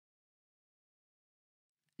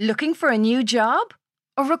Looking for a new job?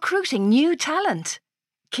 Or recruiting new talent?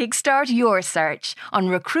 Kickstart your search on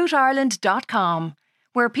recruitireland.com,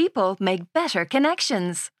 where people make better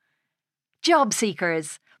connections. Job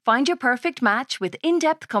seekers, find your perfect match with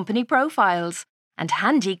in-depth company profiles and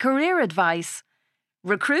handy career advice.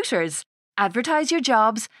 Recruiters, advertise your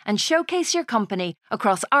jobs and showcase your company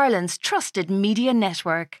across Ireland's trusted media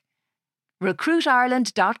network.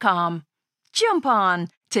 recruitireland.com. Jump on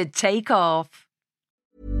to take off.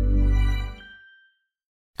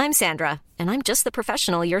 I'm Sandra, and I'm just the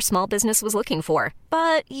professional your small business was looking for.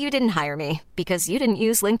 But you didn't hire me because you didn't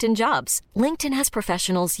use LinkedIn Jobs. LinkedIn has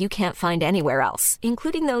professionals you can't find anywhere else,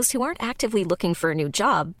 including those who aren't actively looking for a new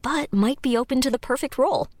job, but might be open to the perfect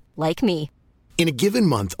role, like me. In a given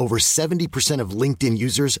month, over 70% of LinkedIn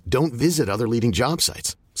users don't visit other leading job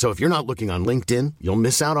sites. So if you're not looking on LinkedIn, you'll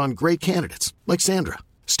miss out on great candidates like Sandra.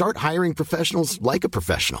 Start hiring professionals like a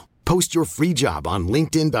professional. Post your free job on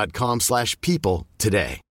linkedin.com/people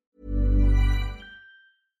today.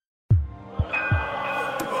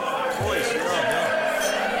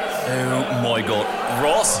 Oh my god,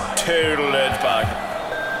 Ross total edge back.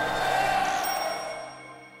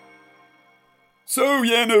 So,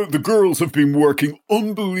 the girls have been working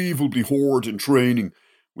unbelievably hard in training,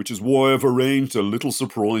 which is why I've arranged a little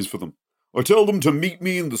surprise for them. I tell them to meet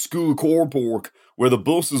me in the school car park, where the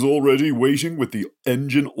bus is already waiting with the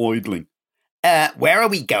engine idling. Where are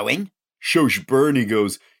we going? Shush, Bernie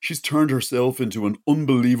goes. She's turned herself into an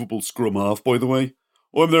unbelievable scrum half, by the way.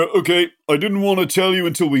 I'm there. Okay, I didn't want to tell you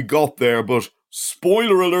until we got there, but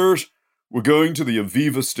spoiler alert, we're going to the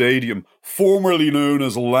Aviva Stadium, formerly known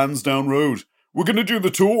as Lansdowne Road. We're going to do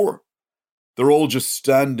the tour. They're all just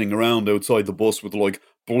standing around outside the bus with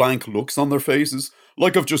blank looks on their faces,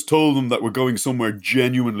 like I've just told them that we're going somewhere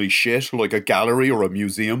genuinely shit, like a gallery or a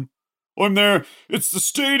museum. I'm there. It's the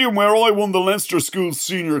stadium where I won the Leinster School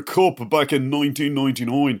Senior Cup back in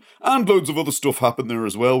 1999, and loads of other stuff happened there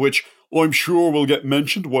as well, which I'm sure will get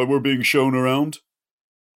mentioned while we're being shown around.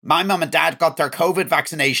 My mum and dad got their COVID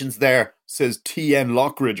vaccinations there, says T.N.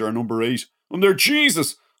 Lockridge, our number 8. I'm there.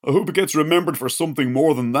 Jesus, I hope it gets remembered for something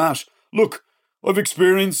more than that. Look, I've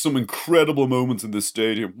experienced some incredible moments in this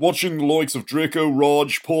stadium, watching the likes of Draco,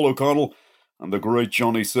 Rog, Paul O'Connell, and the great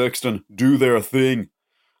Johnny Sexton do their thing.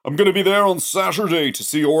 I'm going to be there on Saturday to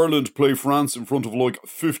see Ireland play France in front of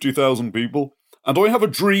 50,000 people, and I have a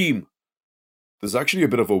dream. There's actually a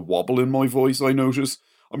bit of a wobble in my voice, I notice.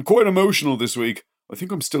 I'm quite emotional this week. I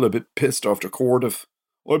think I'm still a bit pissed after Cardiff.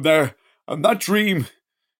 I'm there, and that dream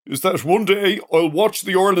is that one day I'll watch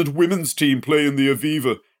the Ireland women's team play in the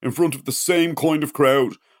Aviva in front of the same kind of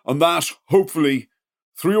crowd, and that, hopefully,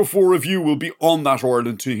 3 or 4 of you will be on that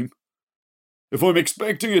Ireland team. If I'm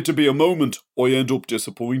expecting it to be a moment, I end up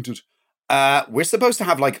disappointed. We're supposed to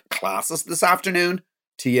have, classes this afternoon?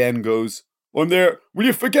 TN goes. I'm there. Will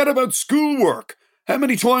you forget about schoolwork? How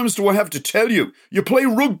many times do I have to tell you? You play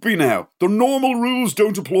rugby now. The normal rules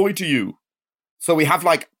don't apply to you. So we have,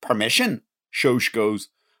 permission? Shosh goes.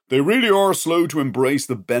 They really are slow to embrace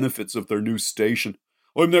the benefits of their new station.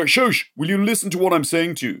 I'm there. Shosh, will you listen to what I'm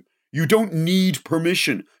saying to you? You don't need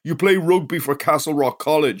permission. You play rugby for Castle Rock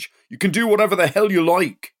College. You can do whatever the hell you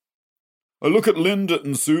like. I look at Linda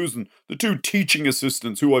and Susan, the 2 teaching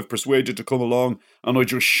assistants who I've persuaded to come along, and I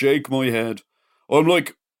just shake my head. I'm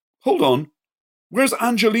like, hold on, where's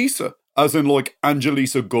Angelisa? As in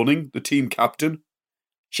Angelisa Gunning, the team captain?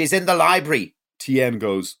 She's in the library, TN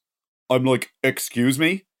goes. I'm like, excuse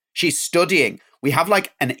me? She's studying. We have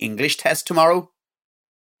an English test tomorrow.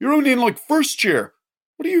 You're only in first year.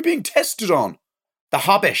 What are you being tested on? The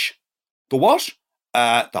Hobbish. The what?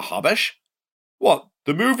 The Hobbish. What,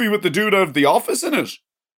 the movie with the dude out of The Office in it?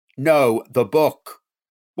 No, the book.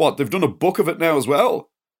 What, they've done a book of it now as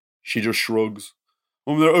well? She just shrugs.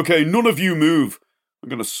 I'm there, okay, none of you move. I'm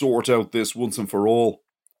going to sort out this once and for all.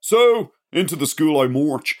 So, into the school I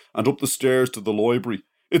march, and up the stairs to the library.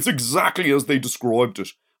 It's exactly as they described it.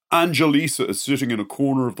 Angelisa is sitting in a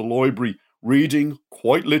corner of the library, reading,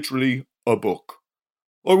 quite literally, a book.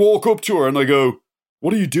 I walk up to her and I go,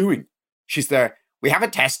 what are you doing? She's there. We have a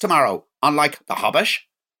test tomorrow on, the Hobbish.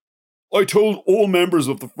 I told all members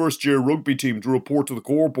of the first-year rugby team to report to the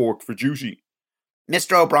car park for duty.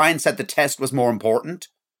 Mr. O'Brien said the test was more important.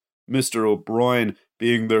 Mr. O'Brien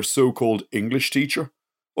being their so-called English teacher.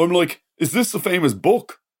 I'm like, is this the famous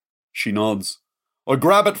book? She nods. I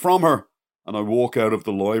grab it from her and I walk out of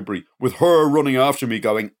the library, with her running after me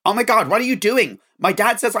going, oh my God, what are you doing? My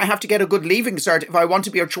dad says I have to get a good leaving cert if I want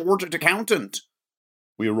to be a chartered accountant.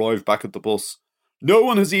 We arrive back at the bus. No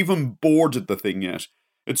one has even boarded the thing yet.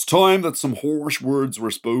 It's time that some harsh words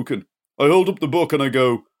were spoken. I hold up the book and I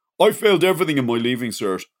go, I failed everything in my leaving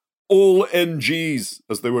cert. All NGs,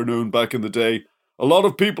 as they were known back in the day. A lot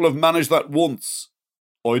of people have managed that once.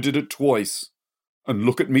 I did it twice. And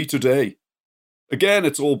look at me today. Again,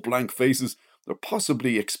 it's all blank faces. They're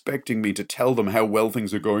possibly expecting me to tell them how well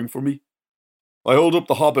things are going for me. I hold up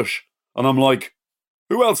The Hobbit, and I'm like,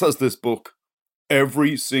 who else has this book?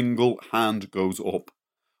 Every single hand goes up.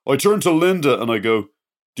 I turn to Linda and I go,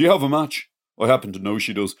 do you have a match? I happen to know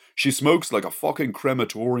she does. She smokes like a fucking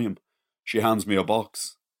crematorium. She hands me a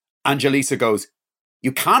box. Angelisa goes,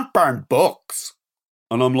 you can't burn books.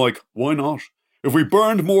 And I'm like, why not? If we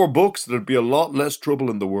burned more books, there'd be a lot less trouble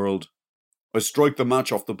in the world. I strike the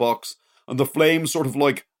match off the box, and the flame sort of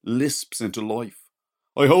like lisps into life.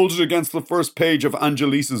 I hold it against the first page of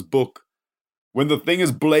Angelisa's book. When the thing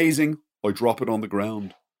is blazing, I drop it on the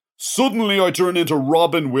ground. Suddenly I turn into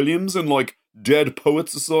Robin Williams in like Dead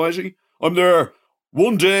Poets Society. I'm there.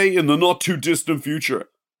 One day in the not too distant future,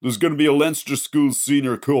 there's going to be a Leinster School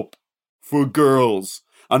Senior Cup for girls.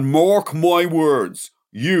 And mark my words,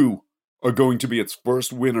 you are going to be its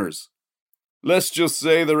first winners. Let's just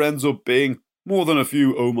say there ends up being more than a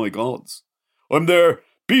few oh my gods. I'm there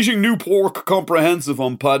beating Newport Comprehensive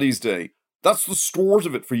on Paddy's Day. That's the start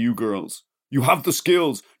of it for you girls. You have the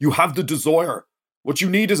skills, you have the desire. What you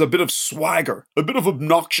need is a bit of swagger, a bit of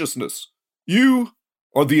obnoxiousness. You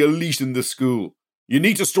are the elite in this school. You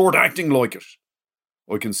need to start acting like it.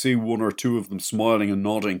 I can see one or two of them smiling and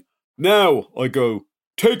nodding. Now, I go,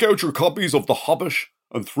 take out your copies of The Hobbit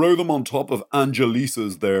and throw them on top of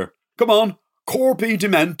Angelisa's there. Come on, Corpy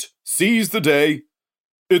Dement, seize the day.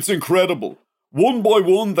 It's incredible. One by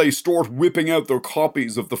one, they start whipping out their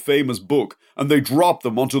copies of the famous book, and they drop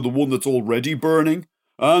them onto the one that's already burning.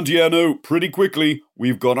 And yeah, no, pretty quickly,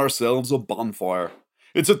 we've got ourselves a bonfire.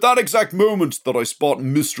 It's at that exact moment that I spot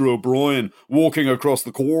Mr. O'Brien walking across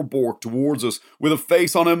the cornbork towards us with a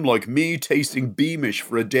face on him like me tasting Beamish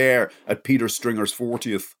for a dare at Peter Stringer's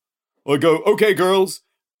 40th. I go, okay girls,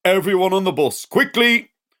 everyone on the bus, quickly!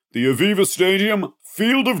 The Aviva Stadium,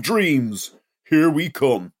 Field of Dreams, here we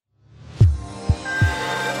come.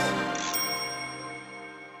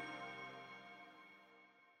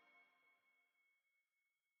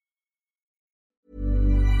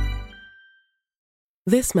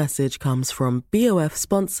 This message comes from BOF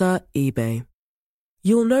sponsor eBay.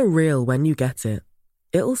 You'll know real when you get it.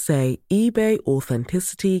 It'll say eBay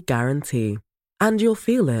Authenticity Guarantee. And you'll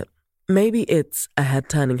feel it. Maybe it's a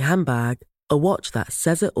head-turning handbag, a watch that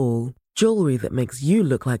says it all, jewelry that makes you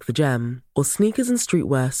look like the gem, or sneakers and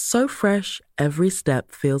streetwear so fresh every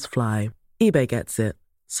step feels fly. eBay gets it.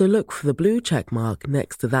 So look for the blue check mark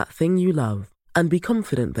next to that thing you love. And be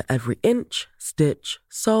confident that every inch, stitch,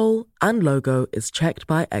 sole, and logo is checked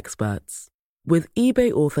by experts. With eBay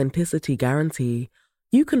Authenticity Guarantee,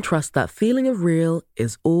 you can trust that feeling of real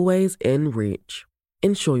is always in reach.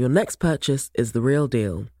 Ensure your next purchase is the real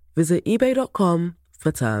deal. Visit eBay.com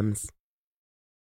for terms.